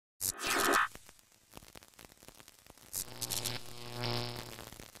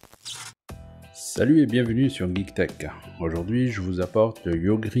Salut et bienvenue sur GeekTech. Aujourd'hui, je vous apporte le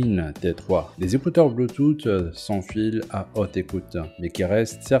Ugreen T3, des écouteurs Bluetooth sans fil à haute écoute, mais qui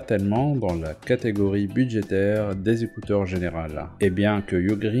restent certainement dans la catégorie budgétaire des écouteurs générales. Et bien que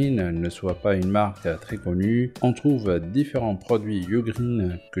Ugreen ne soit pas une marque très connue, on trouve différents produits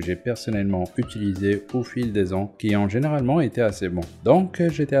Ugreen que j'ai personnellement utilisés au fil des ans, qui ont généralement été assez bons. Donc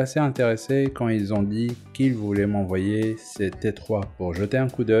j'étais assez intéressé quand ils ont dit qu'ils voulaient m'envoyer ces T3 pour jeter un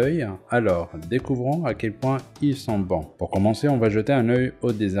coup d'œil. Alors, découvrons à quel point ils sont bons. Pour commencer, on va jeter un œil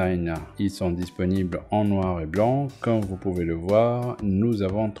au design. Ils sont disponibles en noir et blanc. Comme vous pouvez le voir, nous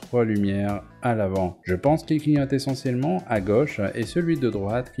avons 3 lumières à l'avant. Je pense qu'il clignote essentiellement à gauche et celui de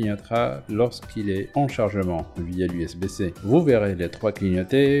droite clignotera lorsqu'il est en chargement via l'USB-C. Vous verrez les 3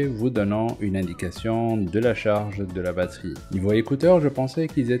 clignoter, vous donnant une indication de la charge de la batterie. Niveau écouteurs, je pensais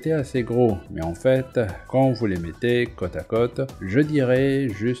qu'ils étaient assez gros, mais en fait, quand vous les mettez côte à côte, je dirais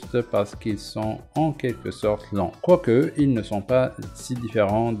juste parce qu'ils sont en quelque sorte lents. Quoique, ils ne sont pas si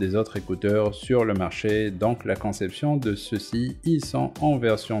différents des autres écouteurs sur le marché, donc la conception de ceux-ci, ils sont en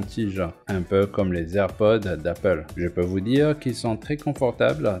version tige, un peu comme les AirPods d'Apple. Je peux vous dire qu'ils sont très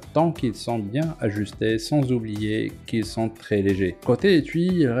confortables tant qu'ils sont bien ajustés, sans oublier qu'ils sont très légers. Côté étui,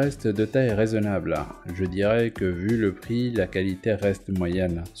 ils restent de taille raisonnable. Je dirais que vu le prix, la qualité reste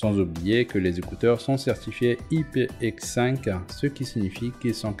moyenne, sans oublier que les écouteurs sont certifiés IPX5, ce qui signifie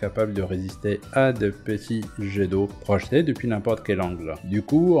qu'ils sont capables de résister à de petits jets d'eau projetés depuis n'importe quel angle. Du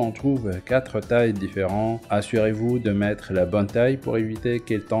coup, on trouve 4 tailles différentes. Assurez-vous de mettre la bonne taille pour éviter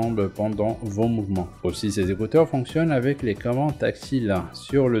qu'elles tombent pendant vos mouvements. Aussi, ces écouteurs fonctionnent avec les commandes tactiles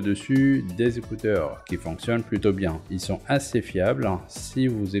sur le dessus des écouteurs qui fonctionnent plutôt bien. Ils sont assez fiables si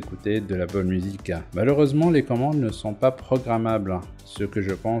vous écoutez de la bonne musique. Malheureusement, les commandes ne sont pas programmables, ce que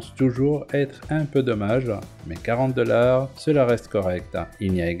je pense toujours être un peu dommage, mais 40 $, cela reste correct.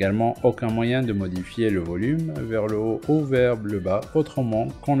 Il n'y a également aucun moyen de modifier le volume vers le haut ou vers le bas autrement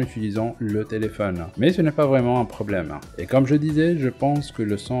qu'en utilisant le téléphone. Mais ce n'est pas vraiment un problème. Et comme je disais, je pense que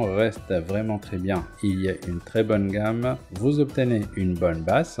le son reste vraiment très bien. Il y a une très bonne gamme. Vous obtenez une bonne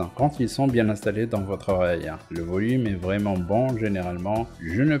basse quand ils sont bien installés dans votre oreille. Le volume est vraiment bon généralement.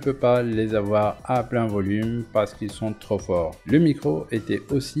 Je ne peux pas les avoir à plein volume parce qu'ils sont trop forts. Le micro était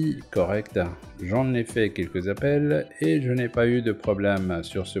aussi correct. J'en ai fait quelques appels et je n'ai pas eu de problème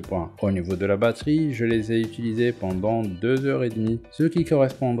sur ce point. Au niveau de la batterie, je les ai utilisés pendant 2h30, ce qui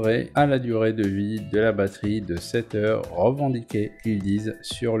correspondrait à la durée de vie de la batterie de 7 heures revendiquée qu'ils disent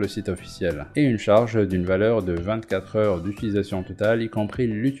sur le site officiel, et une charge d'une valeur de 24 heures d'utilisation totale, y compris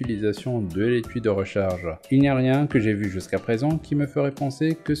l'utilisation de l'étui de recharge. Il n'y a rien que j'ai vu jusqu'à présent qui me ferait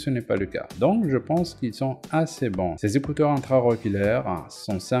penser que ce n'est pas le cas. Donc je pense qu'ils sont assez bons. Ces écouteurs intra-auriculaires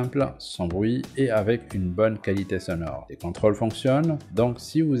sont simples, sans bruit et avec une bonne qualité sonore. Les contrôles fonctionnent, donc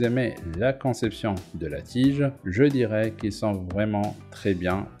si vous aimez la conception de la tige, je dirais qu'ils sont vraiment très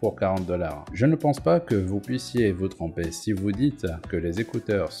bien pour 40 $. Je ne pense pas que vous puissiez vous tromper si vous dites que les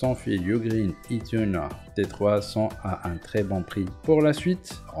écouteurs sans fil Ugreen HiTune T3 sont à un très bon prix. Pour la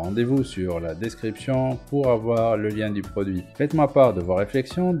suite, rendez-vous sur la description pour avoir le lien du produit. Faites-moi part de vos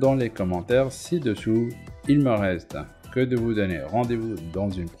réflexions dans les commentaires ci-dessous. Il me reste que de vous donner rendez-vous dans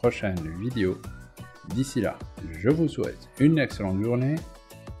une prochaine vidéo. D'ici là, je vous souhaite une excellente journée.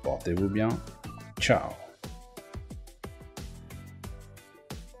 Portez-vous bien. Ciao.